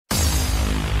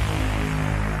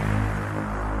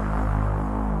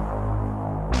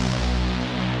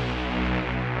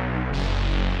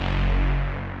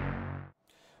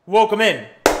Welcome in.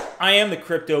 I am the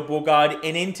Crypto Bull God,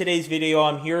 and in today's video,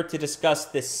 I'm here to discuss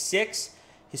the 6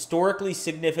 historically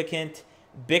significant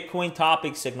Bitcoin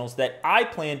topping signals that I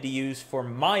plan to use for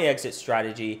my exit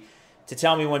strategy to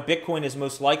tell me when Bitcoin is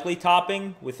most likely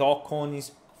topping, with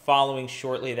altcoins following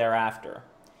shortly thereafter.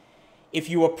 If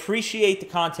you appreciate the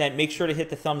content, make sure to hit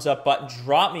the thumbs up button,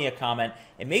 drop me a comment,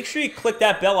 and make sure you click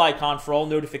that bell icon for all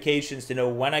notifications to know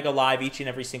when I go live each and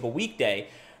every single weekday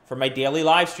for my daily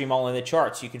live stream, all in the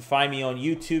charts. You can find me on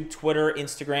YouTube, Twitter,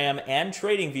 Instagram, and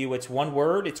TradingView. It's one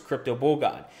word, it's Crypto Bull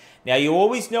God. Now, you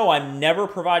always know I'm never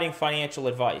providing financial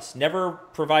advice, never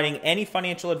providing any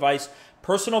financial advice.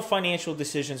 Personal financial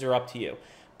decisions are up to you.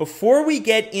 Before we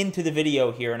get into the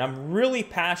video here, and I'm really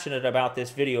passionate about this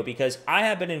video because I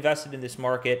have been invested in this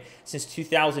market since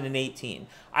 2018.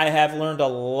 I have learned a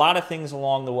lot of things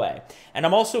along the way. And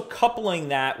I'm also coupling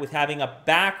that with having a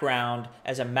background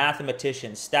as a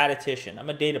mathematician, statistician. I'm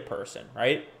a data person,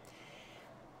 right?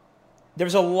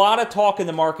 There's a lot of talk in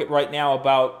the market right now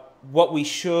about what we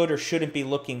should or shouldn't be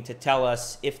looking to tell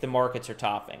us if the markets are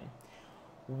topping.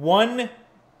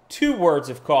 Two words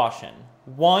of caution.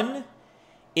 One,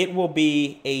 it will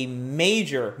be a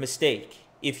major mistake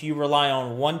if you rely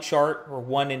on one chart or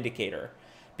one indicator,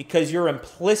 because you're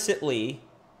implicitly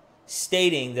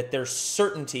stating that there's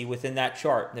certainty within that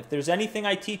chart. And if there's anything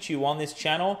I teach you on this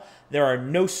channel, there are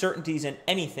no certainties in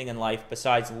anything in life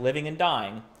besides living and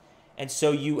dying. And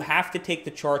so you have to take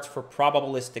the charts for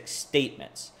probabilistic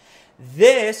statements.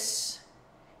 This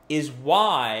is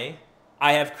why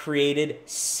I have created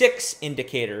 6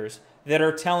 indicators that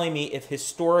are telling me if,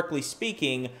 historically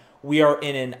speaking, we are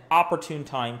in an opportune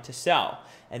time to sell.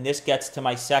 And this gets to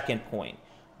my second point.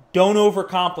 Don't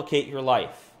overcomplicate your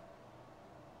life.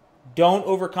 Don't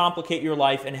overcomplicate your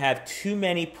life and have too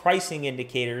many pricing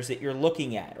indicators that you're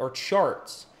looking at or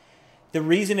charts. The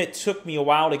reason it took me a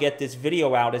while to get this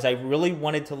video out is I really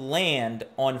wanted to land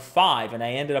on 5, and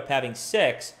I ended up having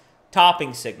 6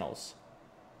 topping signals.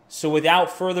 So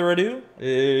without further ado,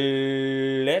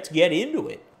 let's get into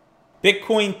it.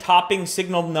 Bitcoin topping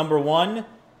signal number 1,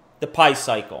 the pi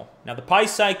cycle. Now, the pi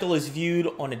cycle is viewed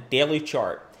on a daily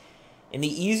chart. And the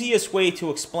easiest way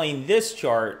to explain this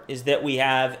chart is that we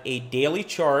have a daily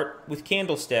chart with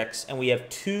candlesticks, and we have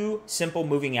 2 simple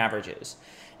moving averages.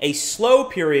 A slow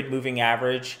period moving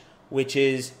average, which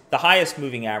is the highest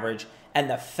moving average, and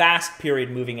the fast period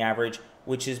moving average,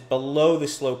 which is below the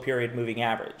slow period moving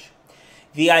average.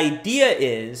 The idea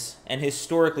is, and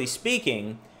historically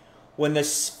speaking, when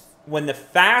the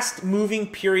fast moving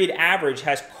period average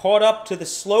has caught up to the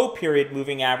slow period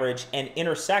moving average and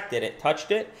intersected it,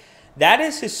 touched it, that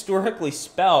is historically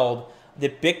spelled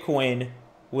that Bitcoin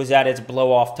was at its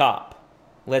blow off top.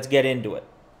 Let's get into it.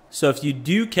 So if you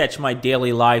do catch my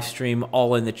daily live stream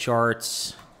all in the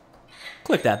charts,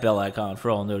 click that bell icon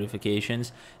for all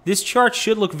notifications. This chart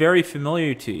should look very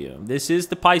familiar to you. This is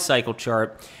the pi cycle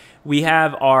chart. We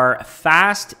have our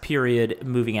fast period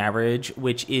moving average,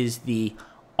 which is the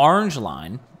orange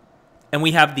line, and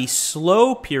we have the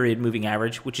slow period moving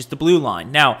average, which is the blue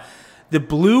line. Now, the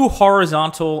blue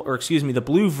the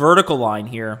blue vertical line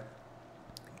here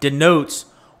denotes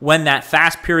when that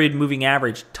fast period moving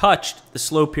average touched the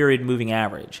slow period moving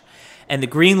average. And the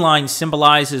green line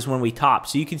symbolizes when we top.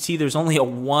 So you can see there's only a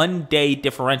 1-day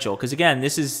differential, because again,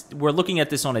 we're looking at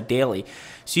this on a daily.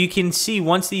 So you can see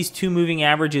once these 2 moving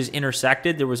averages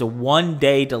intersected, there was a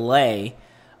 1-day delay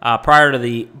prior to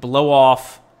the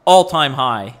blow-off all-time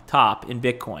high top in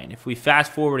Bitcoin. If we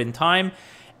fast forward in time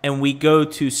and we go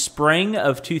to spring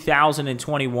of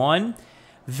 2021,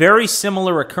 very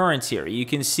similar occurrence here. You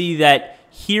can see that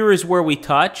here is where we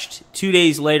touched. 2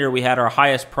 days later, we had our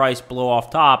highest price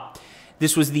blow-off top.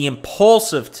 This was the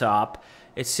impulsive top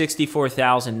at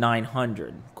 64,900.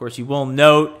 Of course, you will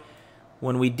note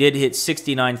when we did hit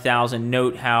 69,000,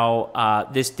 note how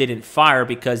this didn't fire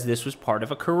because this was part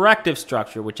of a corrective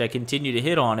structure, which I continue to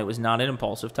hit on. It was not an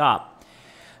impulsive top.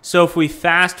 So if we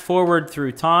fast forward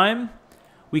through time,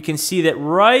 we can see that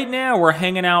right now we're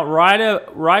hanging out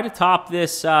right atop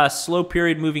this slow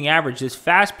period moving average. This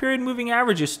fast period moving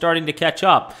average is starting to catch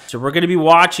up. So we're going to be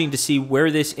watching to see where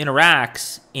this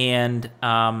interacts and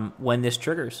when this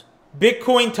triggers.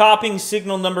 Bitcoin topping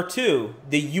signal number 2,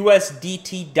 the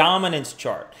USDT dominance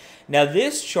chart. Now,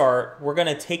 this chart we're going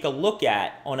to take a look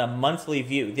at on a monthly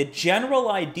view. The general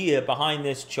idea behind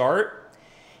this chart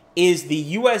is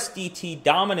the USDT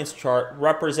dominance chart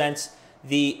represents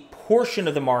the portion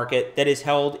of the market that is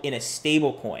held in a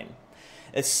stable coin.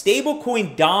 A stable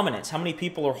coin dominance, how many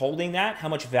people are holding that, how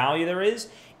much value there is,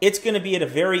 it's going to be at a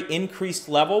very increased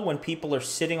level when people are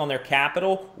sitting on their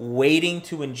capital waiting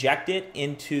to inject it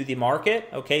into the market.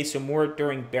 Okay, so more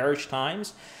during bearish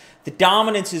times. The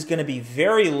dominance is going to be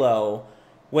very low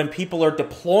when people are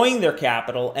deploying their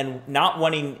capital and not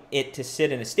wanting it to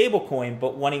sit in a stable coin,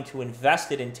 but wanting to invest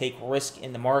it and take risk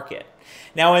in the market.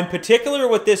 Now, in particular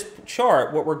with this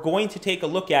chart, what we're going to take a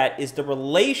look at is the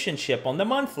relationship on the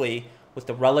monthly with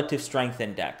the relative strength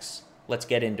index. Let's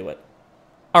get into it.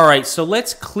 All right, so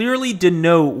let's clearly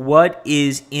denote what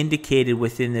is indicated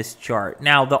within this chart.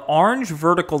 Now, the orange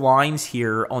vertical lines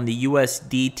here on the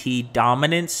USDT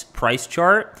dominance price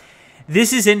chart,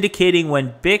 this is indicating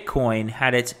when Bitcoin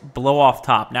had its blow-off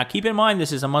top. Now, keep in mind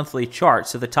this is a monthly chart,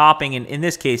 so the topping, in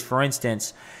this case, for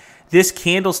instance, this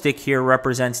candlestick here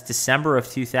represents December of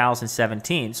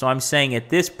 2017. So I'm saying at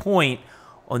this point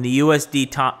on the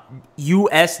USDT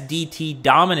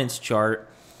dominance chart,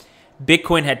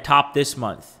 Bitcoin had topped this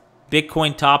month.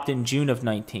 Bitcoin topped in June of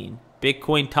 19.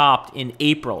 Bitcoin topped in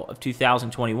April of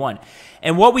 2021.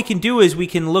 And what we can do is we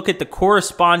can look at the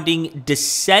corresponding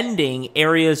descending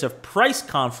areas of price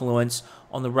confluence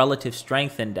on the relative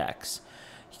strength index.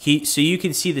 So you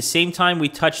can see the same time we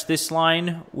touched this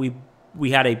line, we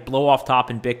had a blow-off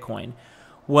top in Bitcoin.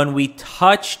 When we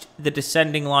touched the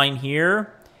descending line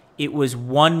here, it was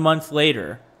 1 month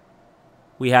later,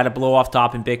 we had a blow-off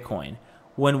top in Bitcoin.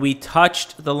 When we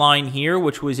touched the line here,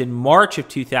 which was in March of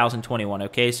 2021,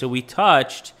 okay? So we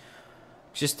touched,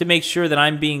 just to make sure that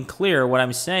I'm being clear, what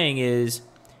I'm saying is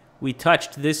we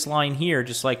touched this line here,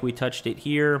 just like we touched it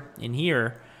here and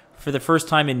here, for the first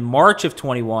time in March of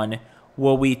 21,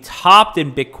 well, we topped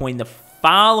in Bitcoin the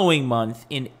following month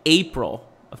in April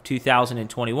of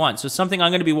 2021. So something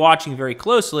I'm going to be watching very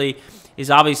closely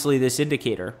is obviously this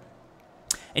indicator.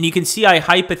 And you can see I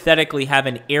hypothetically have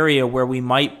an area where we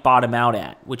might bottom out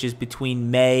at, which is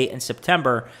between May and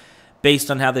September,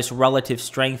 based on how this relative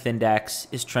strength index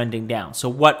is trending down. So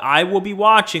what I will be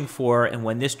watching for, and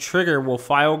when this trigger will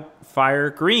fire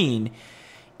green,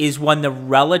 is when the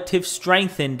relative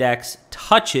strength index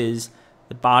touches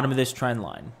the bottom of this trend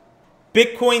line.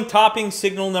 Bitcoin topping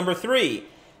signal number 3.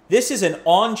 This is an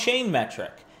on-chain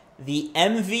metric, the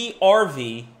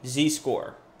MVRV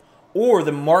Z-score, or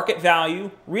the market value,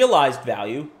 realized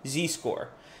value, Z-score.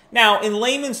 Now, in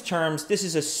layman's terms, this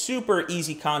is a super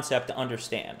easy concept to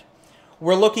understand.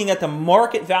 We're looking at the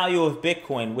market value of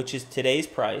Bitcoin, which is today's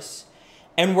price,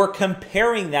 and we're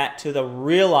comparing that to the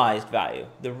realized value.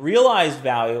 The realized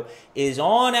value is,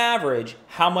 on average,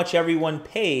 how much everyone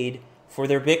paid for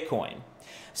their Bitcoin.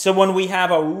 So when we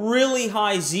have a really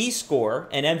high Z-score,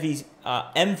 an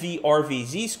MVRV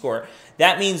Z-score,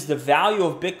 that means the value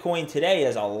of Bitcoin today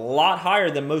is a lot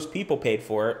higher than most people paid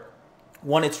for it.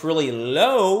 When it's really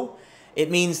low,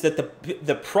 it means that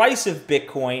the price of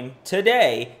Bitcoin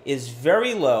today is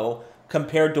very low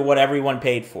compared to what everyone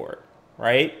paid for it,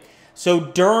 right? So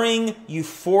during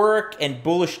euphoric and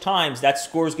bullish times, that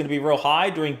score is going to be real high.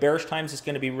 During bearish times, it's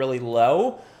going to be really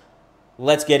low.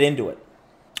 Let's get into it.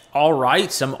 All right,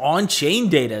 some on-chain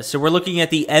data. So we're looking at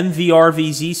the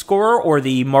MVRV Z-score, or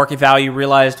the market value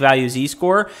realized value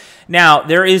Z-score. Now,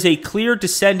 there is a clear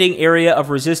descending area of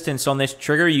resistance on this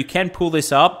trigger. You can pull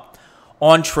this up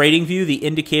on TradingView. The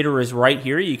indicator is right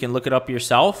here. You can look it up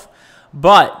yourself.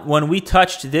 But when we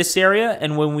touched this area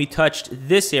and when we touched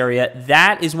this area,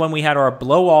 that is when we had our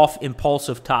blow-off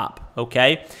impulsive top,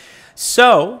 okay?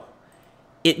 So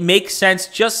it makes sense,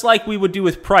 just like we would do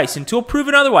with price, until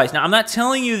proven otherwise. Now, I'm not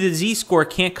telling you the Z-score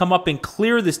can't come up and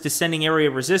clear this descending area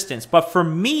of resistance, but for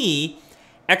me,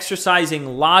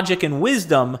 exercising logic and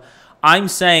wisdom, I'm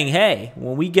saying, hey,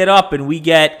 when we get up and we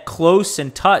get close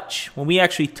and touch, when we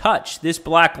actually touch this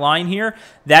black line here,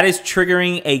 that is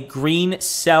triggering a green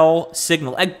sell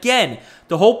signal. Again,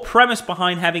 the whole premise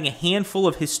behind having a handful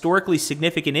of historically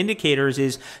significant indicators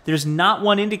is there's not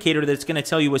one indicator that's going to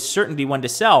tell you with certainty when to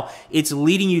sell. It's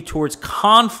leading you towards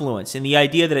confluence and the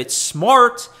idea that it's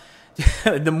smart,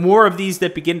 the more of these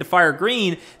that begin to fire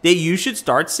green, that you should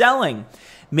start selling.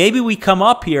 Maybe we come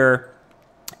up here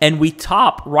and we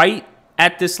top right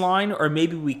at this line, or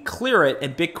maybe we clear it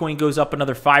and Bitcoin goes up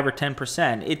another 5 or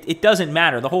 10%. It doesn't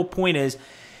matter. The whole point is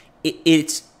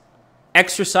it's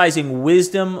exercising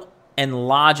wisdom and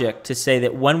logic to say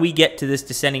that when we get to this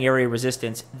descending area of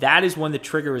resistance, that is when the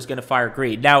trigger is going to fire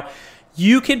green. Now,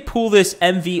 you can pull this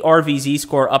MVRV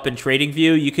Z-score up in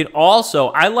TradingView. You can also,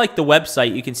 I like the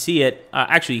website. You can see it.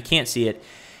 Actually, you can't see it.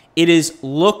 It is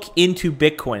Look Into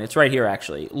Bitcoin. It's right here,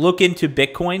 actually.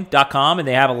 Lookintobitcoin.com, and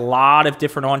they have a lot of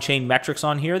different on-chain metrics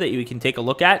on here that you can take a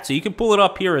look at. So you can pull it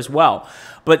up here as well.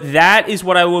 But that is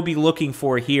what I will be looking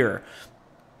for here.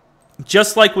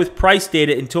 Just like with price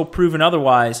data, until proven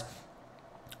otherwise,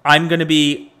 I'm going to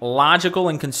be logical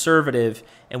and conservative.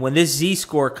 And when this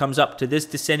Z-score comes up to this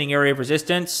descending area of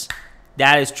resistance,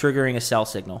 that is triggering a sell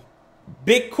signal.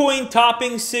 Bitcoin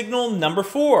topping signal number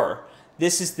 4.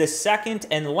 This is the second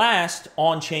and last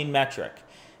on-chain metric.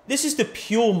 This is the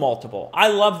Puell multiple. I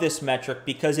love this metric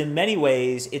because in many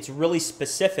ways it's really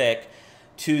specific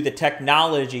to the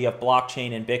technology of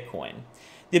blockchain and Bitcoin.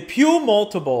 The Puell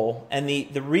multiple, and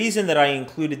the reason that I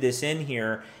included this in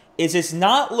here, is it's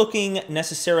not looking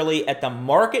necessarily at the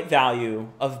market value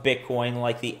of Bitcoin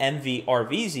like the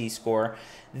MVRVZ score.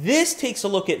 This takes a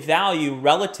look at value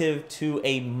relative to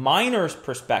a miner's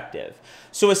perspective.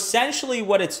 So essentially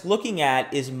what it's looking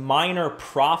at is miner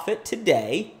profit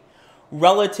today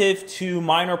relative to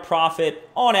miner profit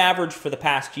on average for the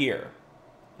past year.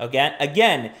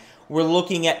 Again, we're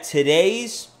looking at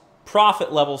today's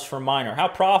profit levels for miner. How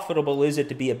profitable is it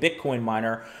to be a Bitcoin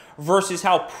miner versus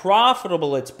how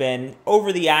profitable it's been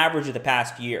over the average of the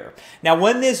past year. Now,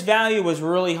 when this value was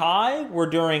really high, we're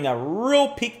during a real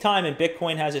peak time and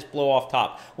Bitcoin has its blow off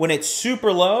top. When it's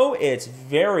super low, it's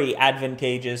very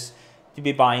advantageous to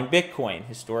be buying Bitcoin.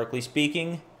 Historically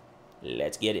speaking,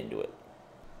 let's get into it.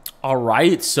 All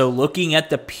right, so looking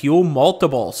at the Puell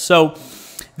multiple. So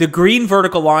the green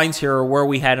vertical lines here are where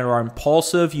we had our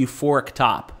impulsive euphoric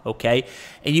top, okay?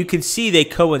 And you can see they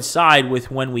coincide with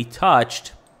when we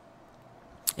touched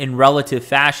in relative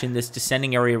fashion this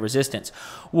descending area of resistance.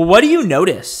 Well, what do you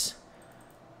notice?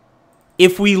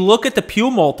 If we look at the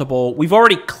Puell multiple, we've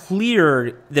already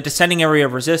cleared the descending area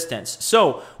of resistance.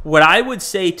 So what I would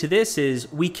say to this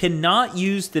is we cannot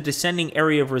use the descending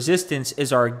area of resistance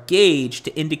as our gauge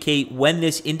to indicate when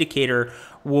this indicator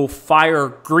will fire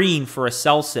green for a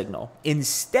sell signal.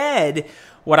 Instead,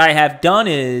 what I have done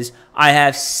is I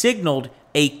have signaled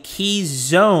a key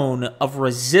zone of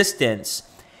resistance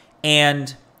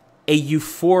and a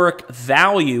euphoric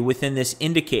value within this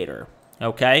indicator.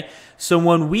 Okay, so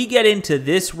when we get into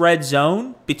this red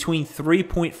zone between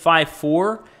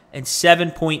 3.54 and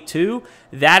 7.2,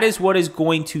 that is what is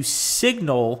going to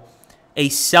signal a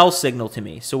sell signal to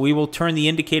me. So we will turn the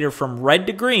indicator from red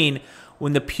to green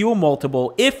when the Puell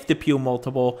multiple, if the Puell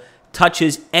multiple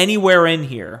touches anywhere in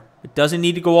here. It doesn't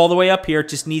need to go all the way up here. It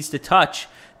just needs to touch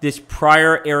this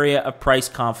prior area of price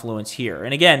confluence here.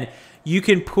 And again, you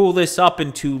can pull this up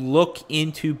into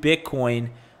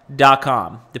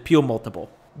loointobitcoin.com, the Puell multiple.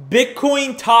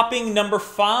 Bitcoin topping number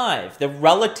 5, the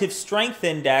relative strength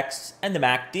index and the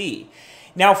MACD.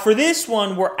 Now for this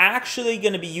one, we're actually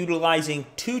going to be utilizing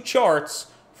 2 charts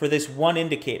for this one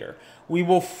indicator. We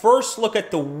will first look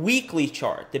at the weekly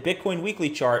chart, the Bitcoin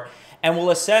weekly chart, and we'll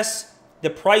assess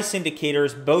the price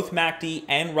indicators, both MACD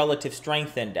and relative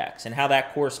strength index, and how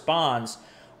that corresponds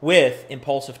with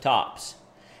impulsive tops.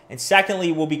 And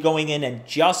secondly, we'll be going in and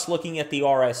just looking at the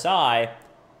RSI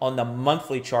on the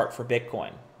monthly chart for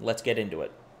Bitcoin. Let's get into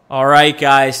it. All right,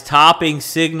 guys, topping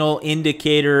signal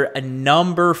indicator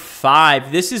number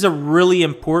 5. This is a really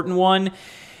important one.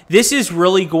 This is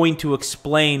really going to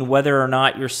explain whether or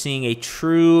not you're seeing a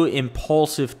true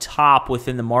impulsive top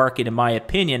within the market, in my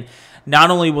opinion.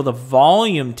 Not only will the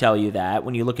volume tell you that,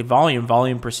 when you look at volume,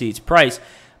 volume precedes price,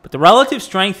 but the relative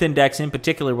strength index in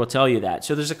particular will tell you that.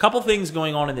 So there's a couple things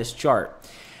going on in this chart.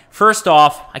 First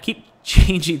off, I keep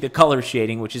changing the color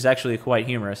shading, which is actually quite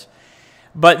humorous.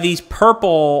 But these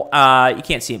purple, you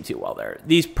can't see them too well there.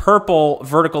 These purple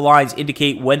vertical lines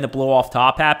indicate when the blow-off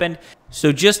top happened.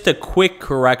 So just a quick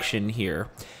correction here.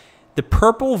 The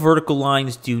purple vertical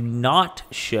lines do not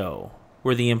show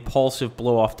where the impulsive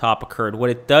blow-off top occurred. What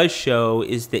it does show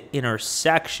is the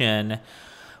intersection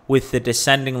with the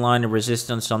descending line of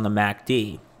resistance on the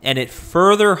MACD. And it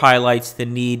further highlights the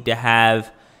need to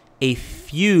have a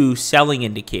few selling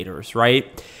indicators,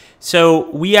 right? So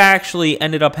we actually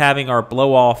ended up having our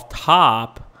blow-off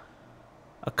top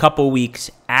a couple weeks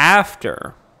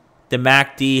after the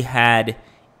MACD had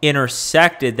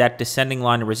intersected that descending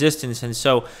line of resistance. And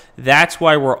so that's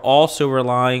why we're also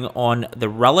relying on the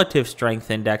relative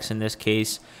strength index in this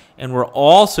case. And we're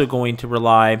also going to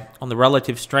rely on the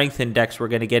relative strength index we're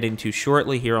going to get into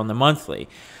shortly here on the monthly.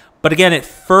 But again, it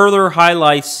further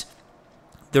highlights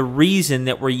the reason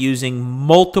that we're using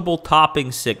multiple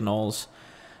topping signals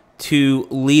to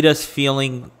lead us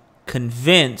feeling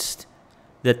convinced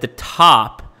that the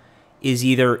top is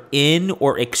either in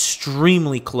or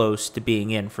extremely close to being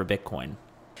in for Bitcoin.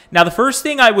 Now, the first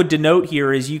thing I would denote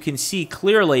here is you can see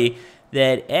clearly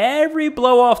that every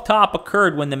blow-off top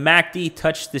occurred when the MACD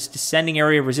touched this descending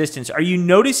area of resistance. Are you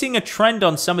noticing a trend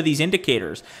on some of these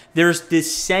indicators? There's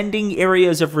descending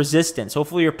areas of resistance.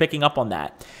 Hopefully you're picking up on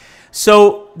that.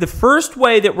 So the first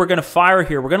way that we're going to fire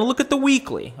here, we're going to look at the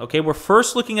weekly. Okay, we're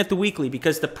first looking at the weekly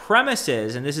because the premise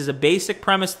is, and this is a basic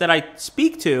premise that I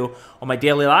speak to on my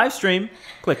daily live stream,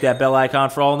 click that bell icon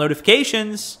for all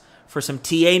notifications. for some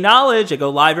TA knowledge, I go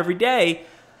live every day.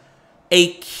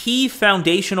 A key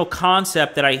foundational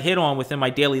concept that I hit on within my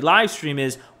daily live stream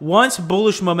is once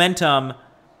bullish momentum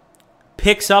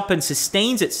picks up and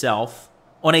sustains itself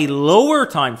on a lower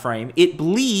time frame, it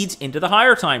bleeds into the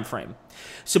higher time frame.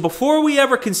 So before we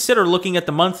ever consider looking at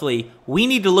the monthly, we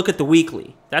need to look at the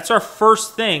weekly. That's our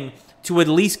first thing to at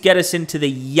least get us into the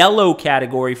yellow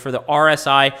category for the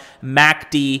RSI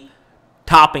MACD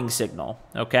topping signal,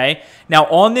 okay? Now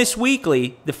on this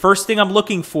weekly, the first thing I'm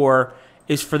looking for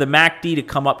is for the MACD to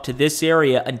come up to this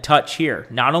area and touch here.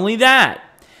 Not only that,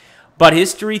 but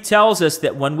history tells us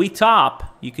that when we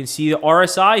top, you can see the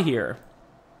RSI here.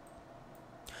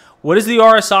 What does the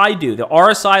RSI do? The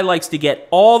RSI likes to get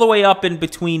all the way up in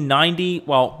between 90,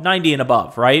 well, 90 and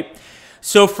above, right?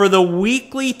 So for the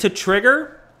weekly to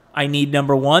trigger, I need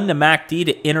number one, the MACD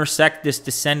to intersect this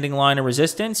descending line of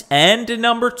resistance, and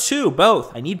number two,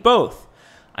 both. I need both.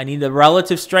 I need the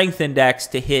relative strength index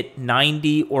to hit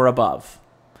 90 or above.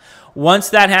 Once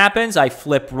that happens, I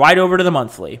flip right over to the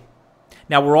monthly.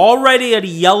 Now, we're already at a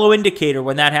yellow indicator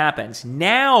when that happens.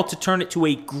 Now, to turn it to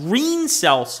a green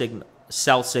sell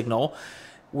signal,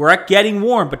 we're at getting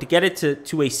warm, but to get it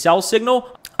to a sell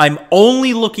signal, I'm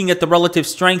only looking at the relative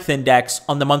strength index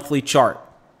on the monthly chart.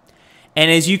 And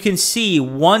as you can see,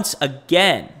 once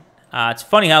again, it's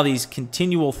funny how these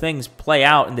continual things play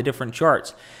out in the different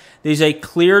charts. There's a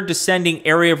clear descending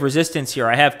area of resistance here.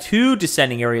 I have two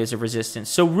descending areas of resistance.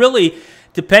 So really,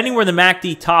 depending where the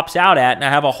MACD tops out at, and I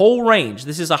have a whole range.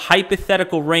 This is a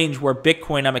hypothetical range where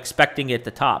Bitcoin, I'm expecting it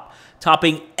to top.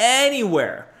 Topping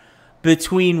anywhere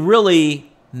between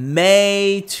really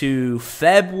May to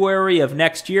February of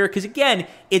next year. Because again,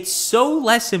 it's so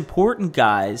less important,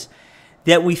 guys,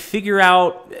 that we figure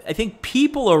out. I think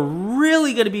people are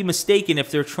really going to be mistaken if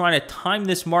they're trying to time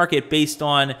this market based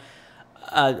on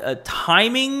a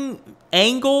timing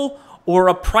angle or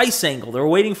a price angle. They're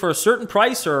waiting for a certain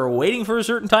price or waiting for a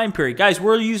certain time period. Guys,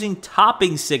 we're using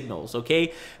topping signals,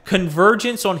 okay?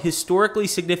 Convergence on historically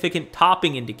significant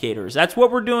topping indicators. That's what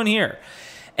we're doing here.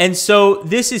 And so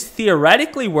this is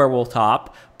theoretically where we'll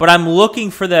top, but I'm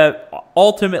looking for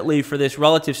ultimately for this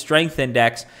relative strength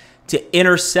index to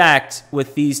intersect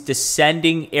with these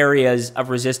descending areas of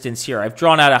resistance here. I've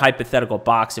drawn out a hypothetical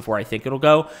box of where I think it'll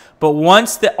go. But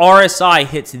once the RSI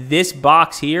hits this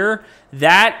box here,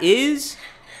 that is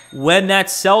when that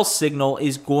sell signal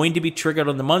is going to be triggered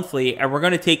on the monthly. And we're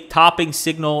going to take topping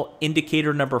signal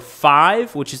indicator number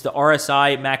 5, which is the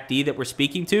RSI MACD that we're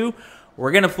speaking to.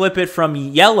 We're going to flip it from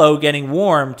yellow getting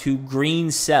warm to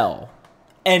green sell.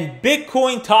 And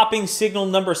Bitcoin topping signal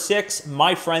number 6,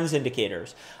 my friends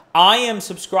indicators. I am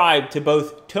subscribed to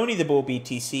both Tony the Bull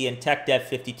BTC and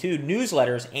TechDev52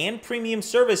 newsletters and premium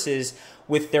services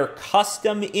with their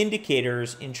custom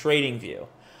indicators in TradingView.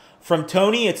 From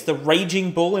Tony, it's the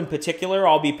Raging Bull in particular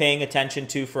I'll be paying attention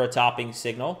to for a topping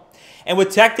signal. And with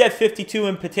TechDev52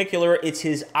 in particular, it's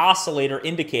his oscillator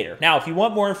indicator. Now, if you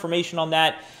want more information on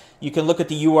that, you can look at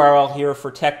the URL here for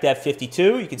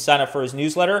TechDev52. You can sign up for his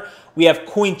newsletter. We have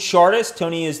CoinChartist.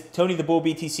 Tony the Bull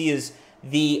BTC is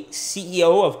the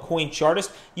CEO of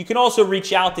CoinChartist. You can also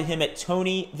reach out to him at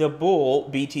Tony the Bull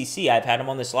BTC. I've had him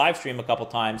on this live stream a couple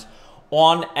times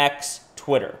on X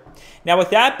Twitter. Now, with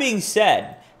that being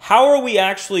said, how are we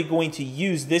actually going to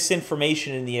use this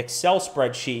information in the Excel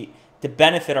spreadsheet to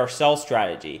benefit our sell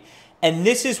strategy? And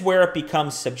this is where it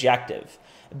becomes subjective.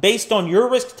 Based on your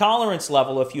risk tolerance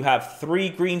level, if you have 3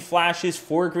 green flashes,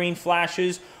 4 green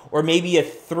flashes, or maybe a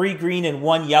 3 green and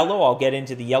 1 yellow, I'll get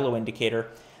into the yellow indicator,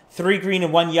 3 green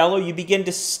and 1 yellow, you begin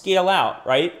to scale out,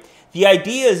 right? The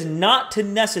idea is not to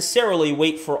necessarily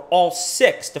wait for all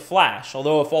 6 to flash,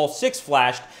 although if all 6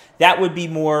 flashed, that would be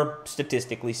more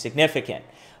statistically significant.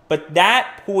 But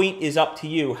that point is up to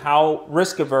you, how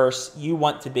risk averse you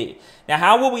want to be. Now,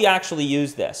 how will we actually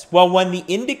use this? Well, when the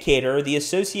indicator, the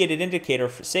associated indicator,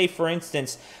 say for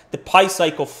instance, the pi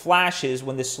cycle flashes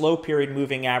when the slow period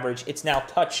moving average, it's now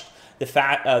touched the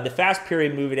fast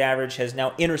period moving average has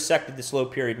now intersected the slow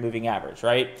period moving average,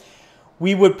 right?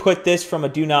 We would put this from a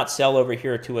do not sell over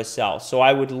here to a sell. So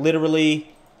I would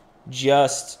literally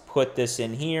just put this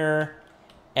in here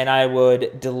and I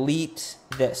would delete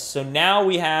this. So now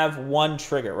we have one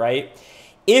trigger, right?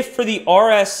 If for the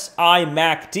RSI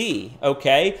MACD,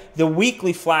 okay, the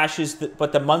weekly flashes,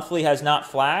 but the monthly has not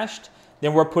flashed,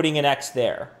 then we're putting an X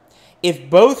there. If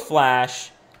both flash,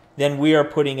 then we are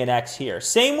putting an X here.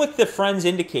 Same with the friends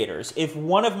indicators. If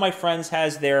one of my friends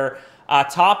has their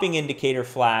topping indicator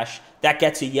flash, that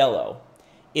gets a yellow.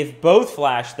 If both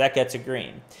flash, that gets a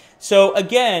green. So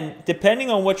again, depending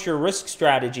on what your risk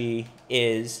strategy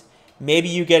is, maybe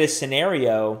you get a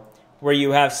scenario where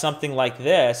you have something like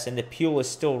this and the pule is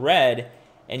still red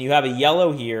and you have a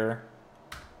yellow here,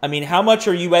 I mean, how much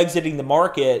are you exiting the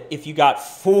market if you got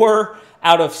 4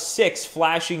 out of 6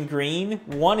 flashing green?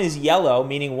 1 is yellow,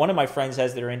 meaning one of my friends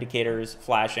has their indicators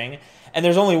flashing, and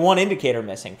there's only 1 indicator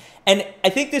missing. And I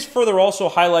think this further also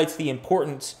highlights the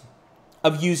importance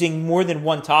of using more than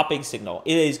one topping signal.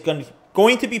 It is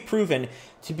going to be proven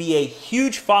to be a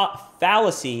huge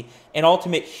fallacy and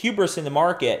ultimate hubris in the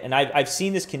market, and I've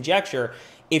seen this conjecture,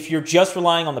 if you're just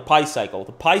relying on the pi cycle.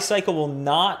 The pi cycle will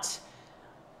not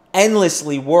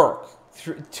endlessly work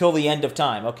till the end of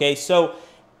time, okay? So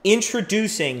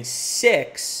introducing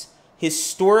 6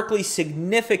 historically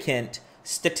significant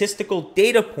statistical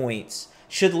data points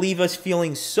should leave us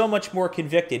feeling so much more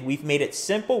convicted. We've made it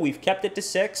simple, we've kept it to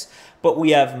 6, but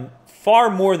we have far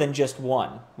more than just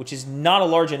 1, which is not a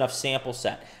large enough sample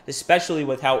set, especially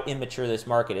with how immature this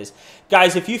market is.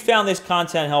 Guys, if you found this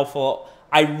content helpful,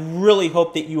 I really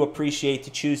hope that you appreciate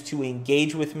to choose to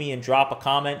engage with me and drop a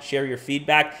comment, share your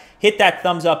feedback, hit that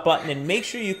thumbs up button, and make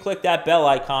sure you click that bell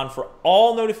icon for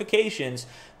all notifications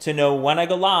to know when I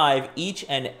go live each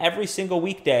and every single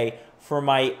weekday for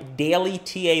my daily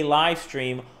TA live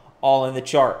stream, all in the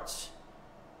charts.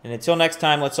 And until next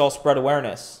time, let's all spread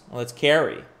awareness. Let's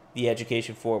carry the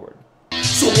education forward.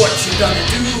 So what you gonna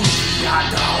do,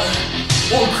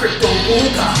 $5 on crypto bull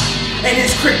guy and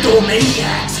his crypto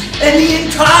maniacs? And the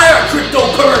entire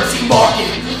cryptocurrency market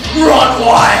run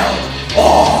wild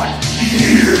on